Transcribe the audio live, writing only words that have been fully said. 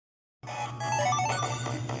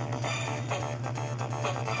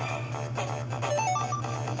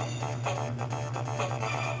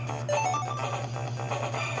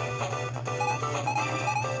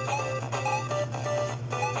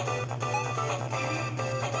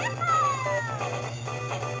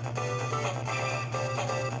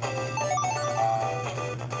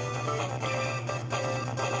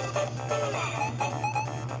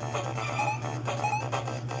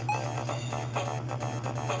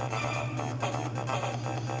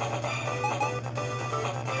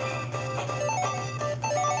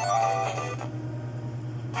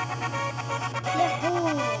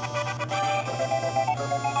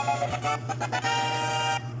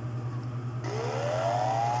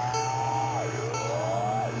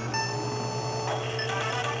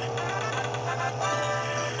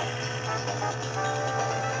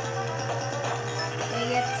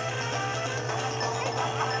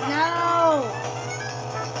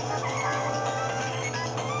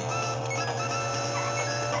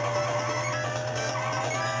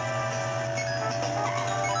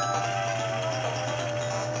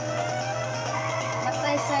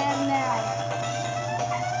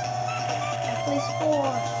place 4.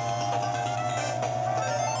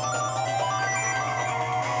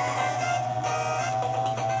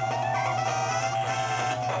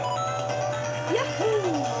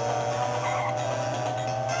 Yahoo!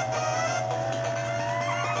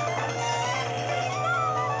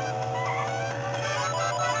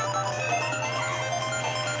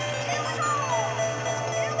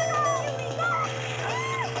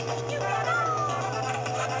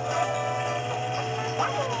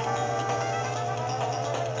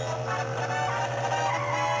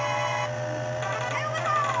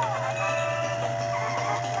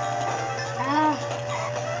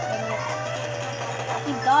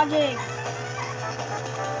 Dodging.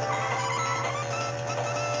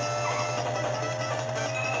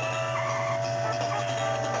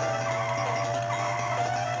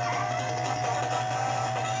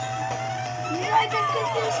 Yeah, I got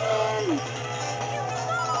confused, man.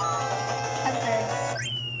 I'm third.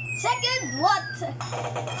 Second? What?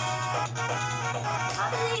 How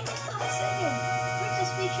did they even stop second?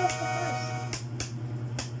 Princess Peach was the first.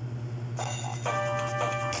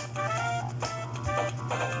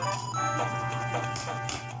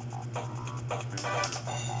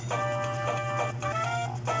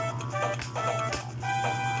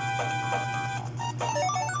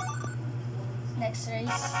 Next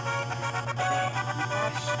race.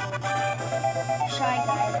 Shy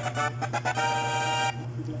Guy.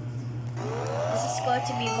 This is going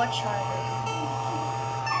to be much harder.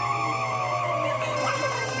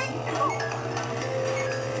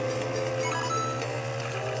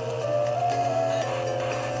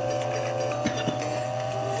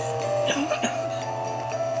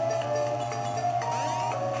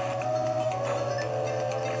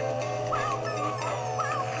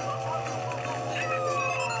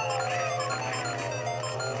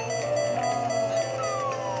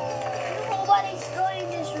 Nobody's going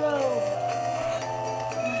this road.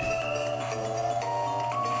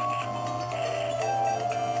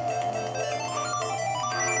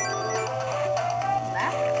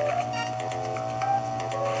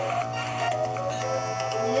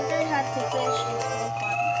 Literally had to finish this whole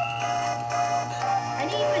part. I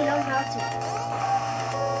didn't even know how to.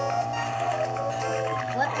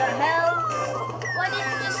 What the hell? Why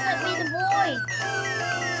didn't you just let me the void?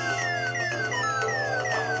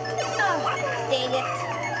 Oh, dang it.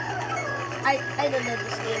 I don't know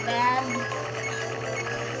this game, man.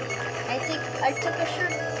 I think I took a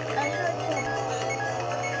shortcut.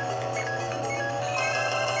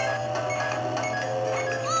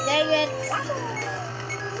 Dang it.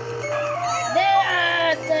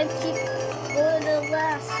 I keep going to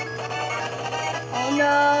last. Oh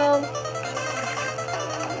no.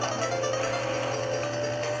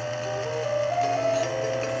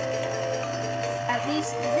 At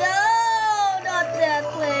least, no, not that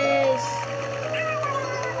place.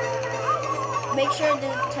 Make sure to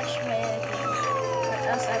touch my anything, or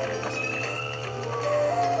else I lose.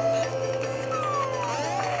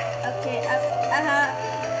 Okay,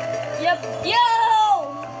 yep, yo!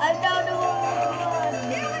 I'm down to 1.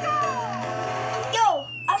 Yo,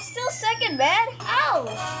 I'm still second, man. Ow!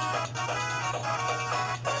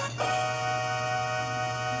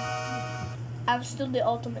 I'm still the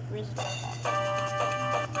ultimate reason.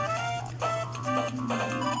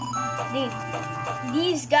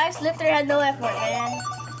 These guys literally had no effort, man.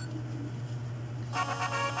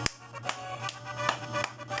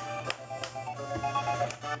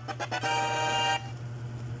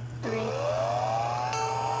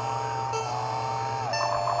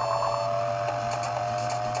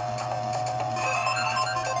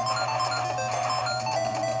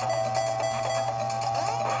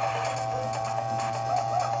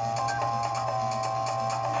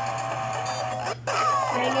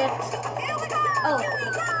 Dang it. Oh.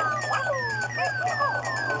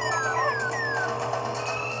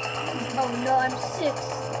 Oh no, I'm 6.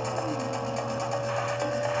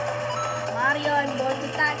 Mario, I'm going to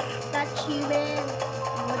touch you, man.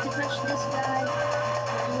 I'm going to touch this guy.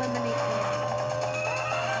 Eliminate him.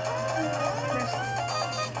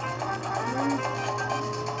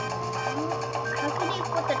 How can you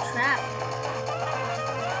put the trap?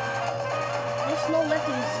 There's no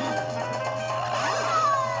letting see.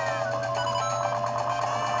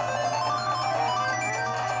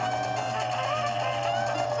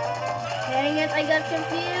 Dang it, I got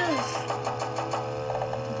confused.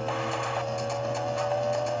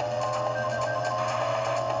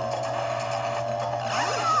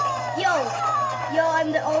 Yo,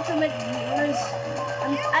 I'm the ultimate Riz.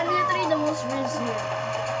 I'm literally the most Riz here.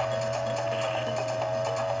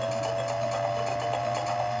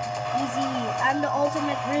 Easy, I'm the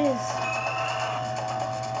ultimate Riz.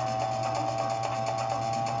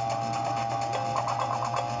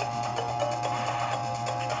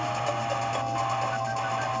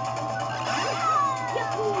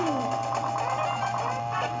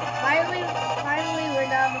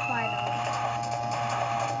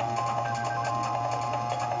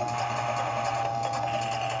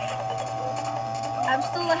 I'm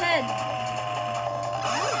still ahead.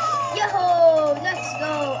 Yo, let's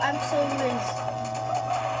go. I'm so riz.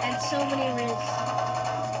 And so many riz.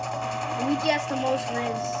 Luigi has the most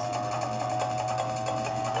riz.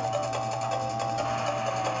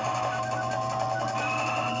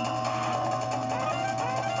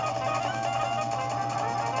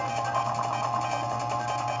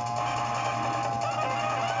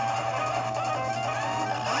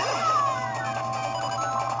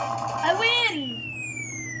 I win!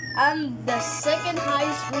 I'm the second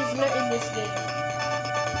highest Rizzler in this game.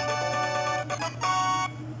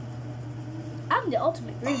 I'm the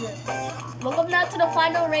ultimate Rizzler. Welcome now to the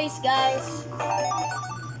final race, guys.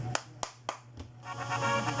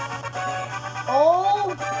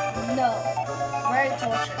 Oh no, very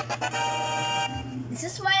torture. This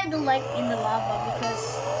is why I don't like in the lava,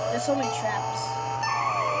 because there's so many traps.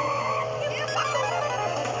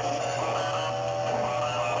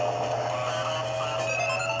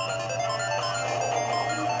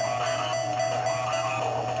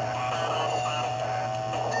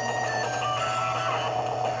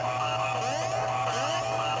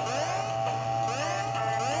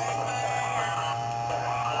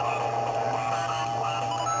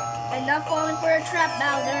 I'm not falling for a trap,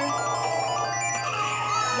 Bowser.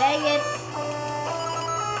 Dang it.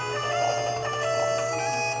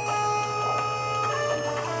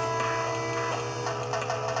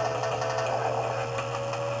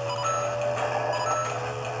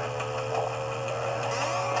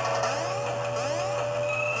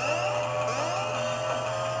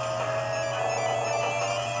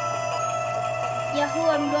 Yahoo,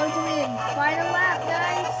 I'm going to win. Final lap,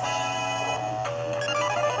 guys.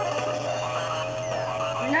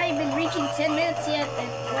 We're not even reaching 10 minutes yet, and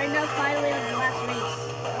we're now finally on the last race.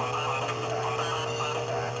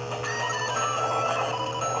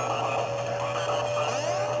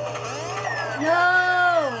 No!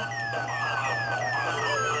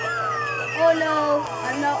 Oh no,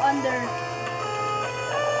 I'm now under.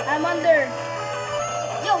 I'm under.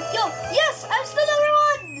 Yo, yes, I'm still number one!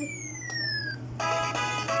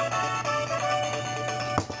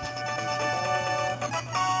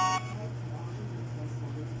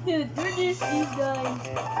 Dude, we're just these guys.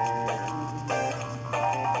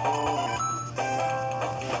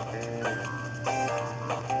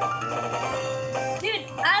 Dude,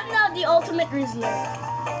 I'm now the ultimate Rizzler.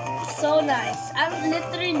 So nice. I'm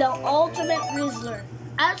literally the ultimate Rizzler.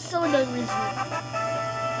 I'm so the Rizzler.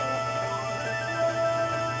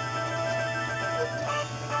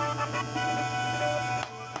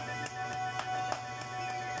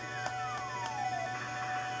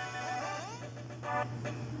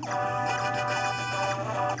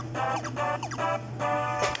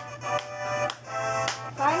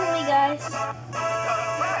 Finally, guys.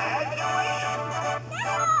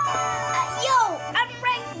 Yo, I'm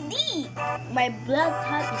ranked D. My blood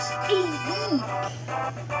type is AB.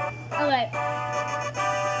 Okay.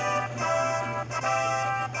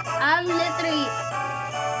 I'm literally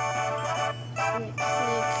 6,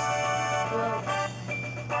 12,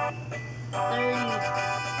 30.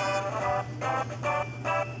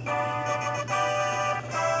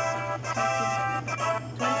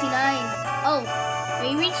 29. Oh, we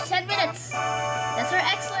reached 10 minutes. That's very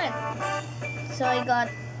excellent. So I got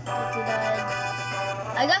 59.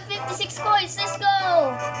 I got 56 coins. Let's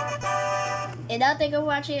go. And now thank you for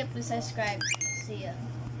watching. Please subscribe. See ya.